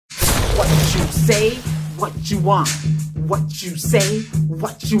you say, what you want. What you say,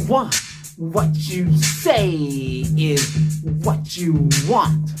 what you want. What you say is what you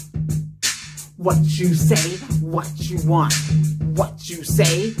want. What you say, what you want. What you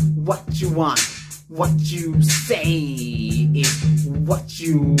say, what you want. What you say is what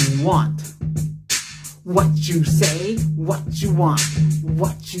you want. What you say, what you want.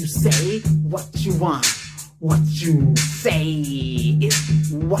 What you say, what you want. What you say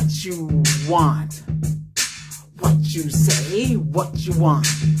is what you want. What you say, what you want.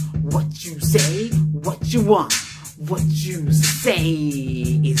 What you say, what you want. What you say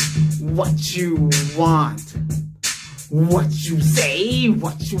is what you want. What you say,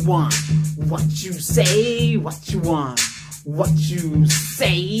 what you want. What you say, what you want. What you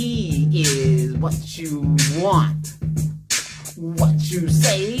say is what you want. What you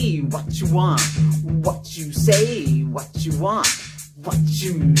say, what you want. What you say, what you want. What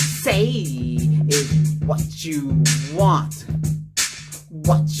you say is what you want.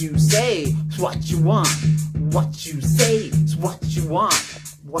 What you say is what you want. What you say is what you want.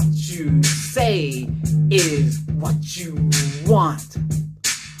 What you say is what you want.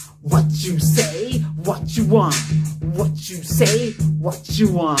 What you say, what you want. What you say, what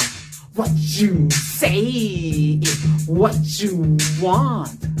you want. What you say is what you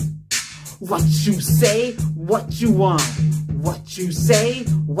want. What you say, what you want. What you say,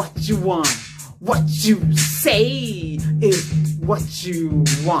 what you want. What you say is what you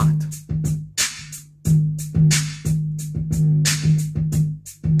want.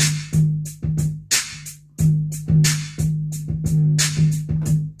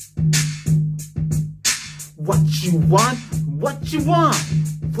 What you want, what you want.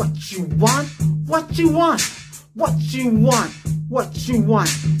 What you want, what you want. What you want, what you want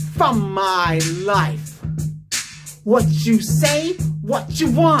from my life. What you say, what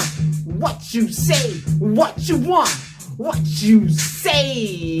you want. What you say, what you want. What you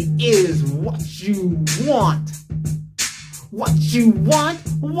say is what you want. What you want,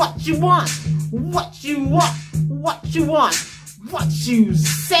 what you want. What you want, what you want. What you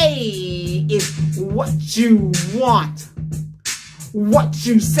say is what you want. What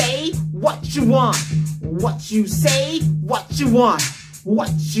you say, what you want. What you say, what you want.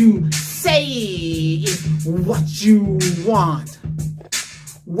 What you say is what you want.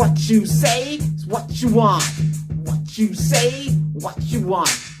 What you say is what you want. What you say, what you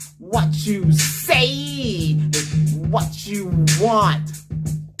want. What you say is what you want.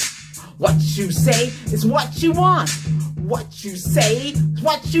 What you say is what you want. What you say is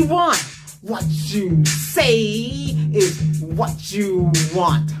what you want. What you say is what you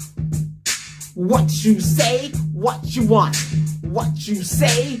want. What you say, what you want. What you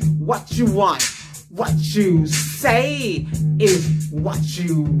say, what you want. What you say is what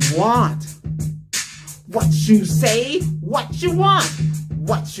you want. What you say, what you want.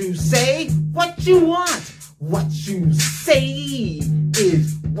 What you say, what you want. What you say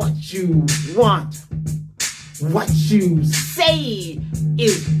is what you want. What you say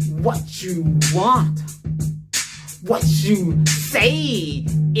is what you want. What you say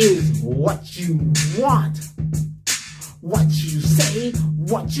is what you want. What you say,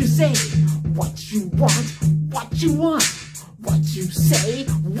 what you say, what you want, what you want. What you say,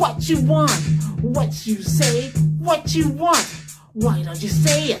 what you want. What you say, what you want. Why don't you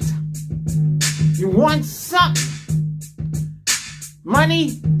say it? You want something?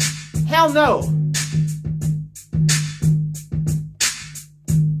 Money? Hell no.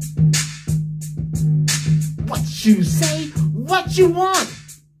 What you say, what you want.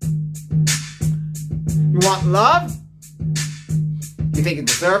 You want love? You think you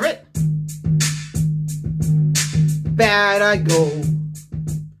deserve it? Better go.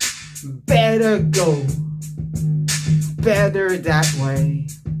 Better go. Better that way.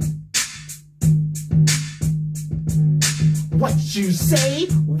 What you say,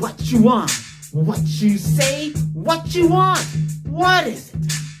 what you want. What you say, what you want. What is it?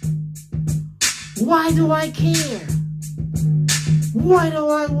 Why do I care? Why do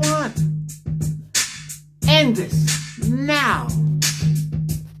I want? End this now.